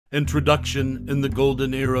Introduction. In the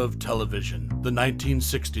golden era of television, the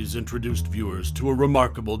 1960s introduced viewers to a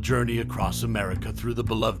remarkable journey across America through the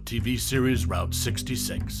beloved TV series Route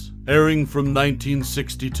 66. Airing from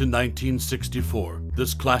 1960 to 1964,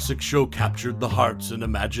 this classic show captured the hearts and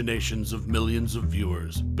imaginations of millions of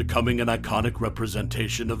viewers, becoming an iconic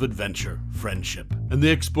representation of adventure, friendship, and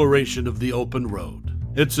the exploration of the open road.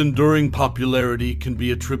 Its enduring popularity can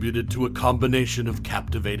be attributed to a combination of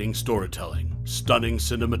captivating storytelling, stunning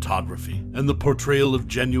cinematography, and the portrayal of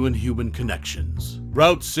genuine human connections.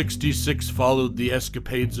 Route 66 followed the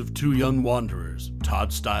escapades of two young wanderers,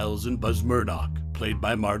 Todd Stiles and Buzz Murdock, played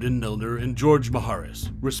by Martin Milner and George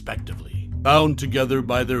Maharis, respectively. Bound together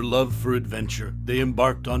by their love for adventure, they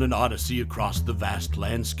embarked on an odyssey across the vast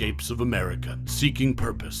landscapes of America, seeking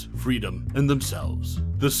purpose, freedom, and themselves.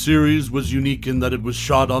 The series was unique in that it was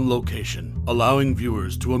shot on location, allowing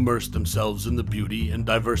viewers to immerse themselves in the beauty and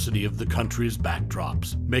diversity of the country's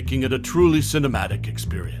backdrops, making it a truly cinematic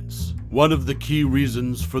experience. One of the key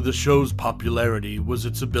reasons for the show's popularity was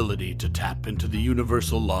its ability to tap into the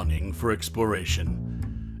universal longing for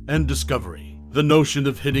exploration and discovery. The notion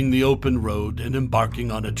of hitting the open road and embarking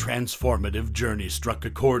on a transformative journey struck a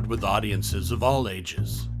chord with audiences of all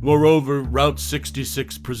ages. Moreover, Route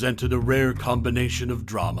 66 presented a rare combination of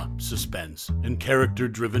drama, suspense, and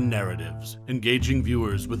character-driven narratives, engaging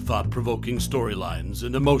viewers with thought-provoking storylines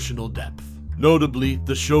and emotional depth. Notably,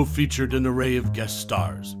 the show featured an array of guest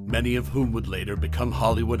stars, many of whom would later become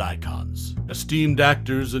Hollywood icons. Esteemed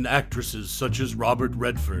actors and actresses such as Robert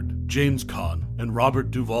Redford, James Caan, and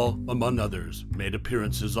Robert Duval, among others, made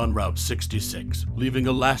appearances on Route 66, leaving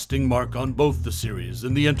a lasting mark on both the series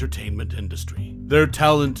and the entertainment industry. Their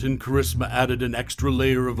talent and charisma added an extra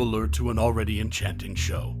layer of allure to an already enchanting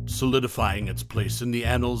show, solidifying its place in the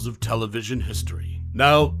annals of television history.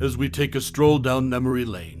 Now, as we take a stroll down memory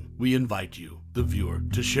lane, we invite you, the viewer,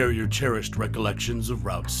 to share your cherished recollections of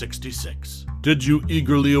Route 66. Did you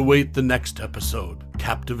eagerly await the next episode,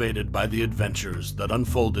 captivated by the adventures that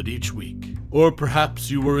unfolded each week? Or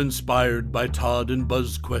perhaps you were inspired by Todd and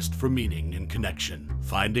Buzz's quest for meaning and connection,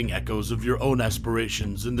 finding echoes of your own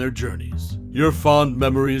aspirations in their journeys. Your fond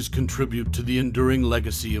memories contribute to the enduring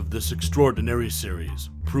legacy of this extraordinary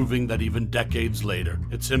series, proving that even decades later,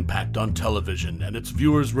 its impact on television and its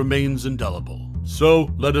viewers remains indelible.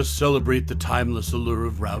 So, let us celebrate the timeless allure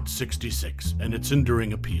of Route 66 and its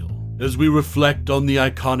enduring appeal. As we reflect on the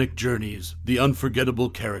iconic journeys, the unforgettable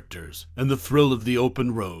characters, and the thrill of the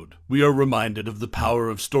open road, we are reminded of the power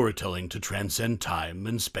of storytelling to transcend time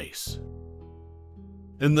and space.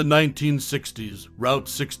 In the 1960s, Route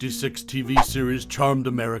 66 TV series charmed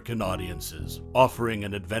American audiences, offering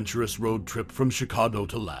an adventurous road trip from Chicago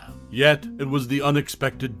to Lab. Yet, it was the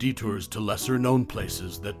unexpected detours to lesser-known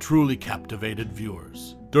places that truly captivated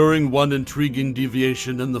viewers. During one intriguing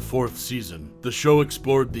deviation in the fourth season, the show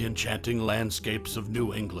explored the enchanting landscapes of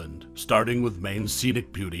New England, starting with Maine's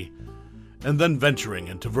scenic beauty, and then venturing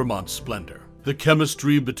into Vermont's splendor. The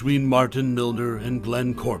chemistry between Martin Milner and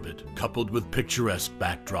Glenn Corbett, coupled with picturesque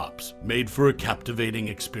backdrops, made for a captivating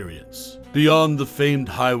experience. Beyond the famed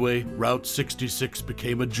highway, Route 66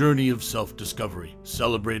 became a journey of self-discovery,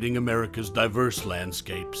 celebrating America's diverse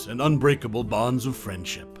landscapes and unbreakable bonds of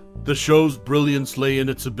friendship. The show's brilliance lay in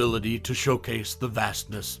its ability to showcase the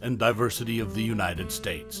vastness and diversity of the United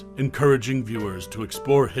States, encouraging viewers to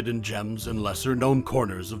explore hidden gems and lesser-known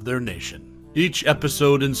corners of their nation. Each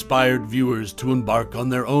episode inspired viewers to embark on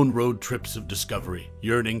their own road trips of discovery,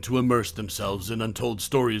 yearning to immerse themselves in untold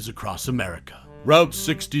stories across America. Route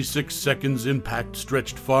 66 Second's impact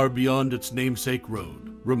stretched far beyond its namesake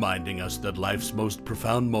road, reminding us that life's most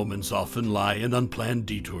profound moments often lie in unplanned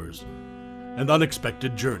detours and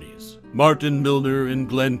unexpected journeys. Martin Milner and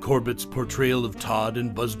Glenn Corbett's portrayal of Todd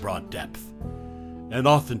and Buzz brought depth and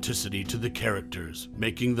authenticity to the characters,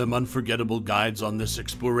 making them unforgettable guides on this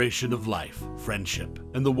exploration of life, friendship,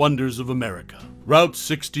 and the wonders of America. Route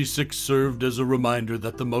 66 served as a reminder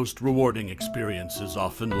that the most rewarding experiences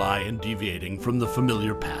often lie in deviating from the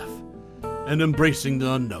familiar path and embracing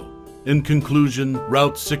the unknown. In conclusion,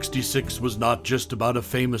 Route 66 was not just about a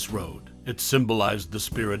famous road. It symbolized the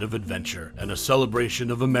spirit of adventure and a celebration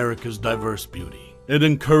of America's diverse beauty. It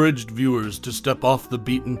encouraged viewers to step off the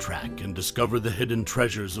beaten track and discover the hidden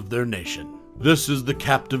treasures of their nation. This is the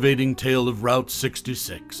captivating tale of Route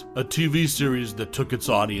 66, a TV series that took its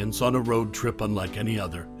audience on a road trip unlike any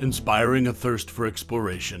other, inspiring a thirst for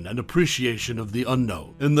exploration and appreciation of the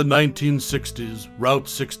unknown. In the 1960s, Route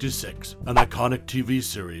 66, an iconic TV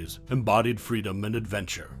series, embodied freedom and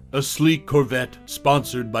adventure. A sleek Corvette,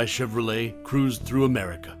 sponsored by Chevrolet, cruised through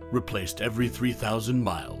America, replaced every 3,000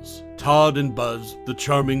 miles. Todd and Buzz, the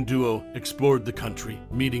charming duo, explored the country,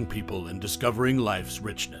 meeting people and discovering life's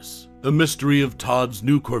richness. The mystery of Todd's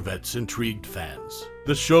new Corvettes intrigued fans.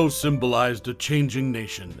 The show symbolized a changing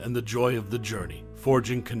nation and the joy of the journey,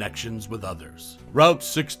 forging connections with others. Route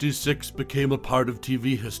 66 became a part of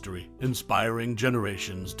TV history, inspiring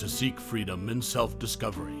generations to seek freedom and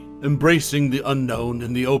self-discovery. Embracing the unknown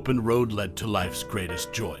and the open road led to life's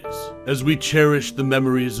greatest joys. As we cherish the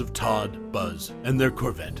memories of Todd, Buzz, and their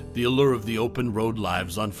Corvette, the allure of the open road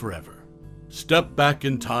lives on forever. Step back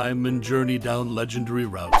in time and journey down legendary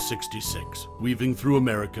Route 66, weaving through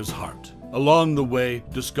America's heart. Along the way,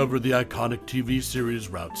 discover the iconic TV series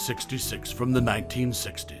Route 66 from the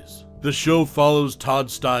 1960s. The show follows Todd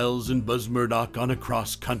Stiles and Buzz Murdock on a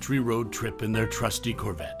cross-country road trip in their trusty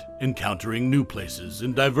Corvette, encountering new places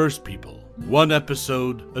and diverse people. One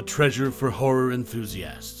episode, a treasure for horror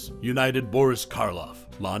enthusiasts, united Boris Karloff,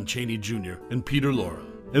 Lon Chaney Jr., and Peter Lorre.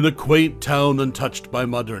 In a quaint town untouched by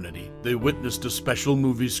modernity, they witnessed a special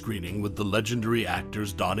movie screening with the legendary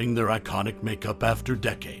actors donning their iconic makeup after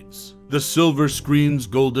decades. The silver screen's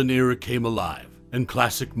golden era came alive, and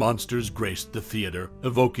classic monsters graced the theater,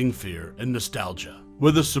 evoking fear and nostalgia.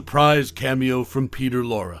 With a surprise cameo from Peter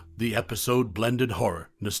Lorre, the episode blended horror,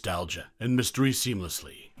 nostalgia, and mystery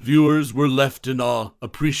seamlessly. Viewers were left in awe,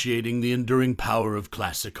 appreciating the enduring power of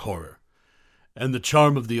classic horror and the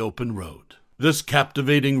charm of the open road. This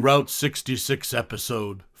captivating Route 66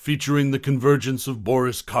 episode, featuring the convergence of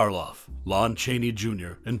Boris Karloff, Lon Chaney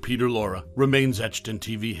Jr., and Peter Lorre, remains etched in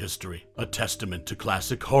TV history, a testament to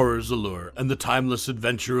classic horror's allure and the timeless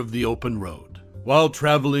adventure of the open road. While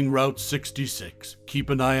traveling Route 66,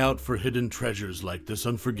 keep an eye out for hidden treasures like this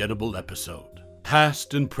unforgettable episode.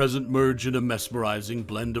 Past and present merge in a mesmerizing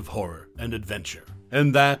blend of horror and adventure.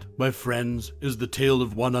 And that, my friends, is the tale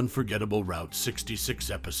of one unforgettable Route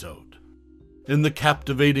 66 episode. In the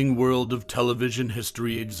captivating world of television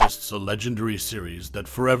history exists a legendary series that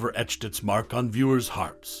forever etched its mark on viewers'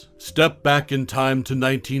 hearts. Step back in time to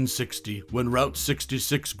 1960 when Route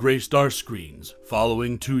 66 graced our screens,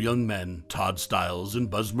 following two young men, Todd Stiles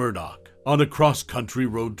and Buzz Murdock, on a cross-country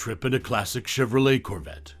road trip in a classic Chevrolet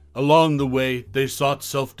Corvette. Along the way, they sought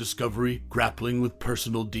self-discovery, grappling with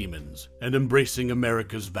personal demons, and embracing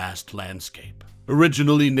America's vast landscape.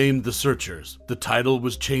 Originally named The Searchers, the title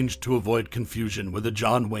was changed to avoid confusion with a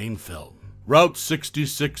John Wayne film. Route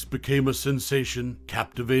 66 became a sensation,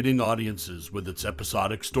 captivating audiences with its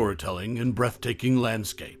episodic storytelling and breathtaking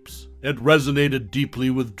landscapes. It resonated deeply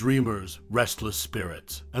with dreamers, restless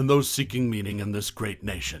spirits, and those seeking meaning in this great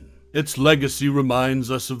nation. Its legacy reminds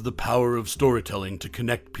us of the power of storytelling to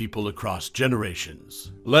connect people across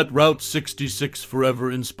generations. Let Route 66 forever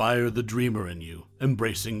inspire the dreamer in you,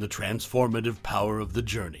 embracing the transformative power of the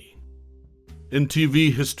journey. In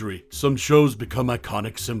TV history, some shows become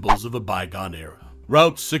iconic symbols of a bygone era.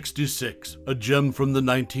 Route 66, a gem from the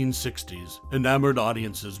 1960s, enamored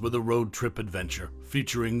audiences with a road trip adventure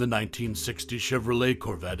featuring the 1960 Chevrolet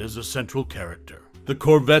Corvette as a central character. The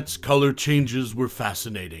Corvette's color changes were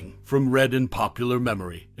fascinating. From red in popular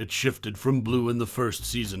memory, it shifted from blue in the first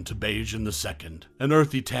season to beige in the second, and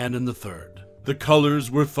earthy tan in the third. The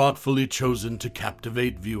colors were thoughtfully chosen to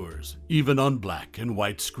captivate viewers, even on black and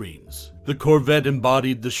white screens. The Corvette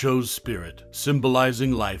embodied the show's spirit,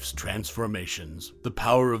 symbolizing life's transformations, the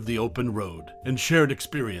power of the open road, and shared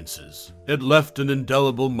experiences. It left an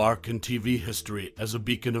indelible mark in TV history as a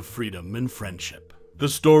beacon of freedom and friendship. The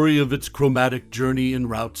story of its chromatic journey in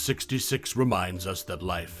Route 66 reminds us that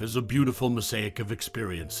life is a beautiful mosaic of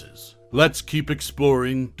experiences. Let's keep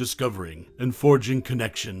exploring, discovering, and forging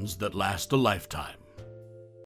connections that last a lifetime.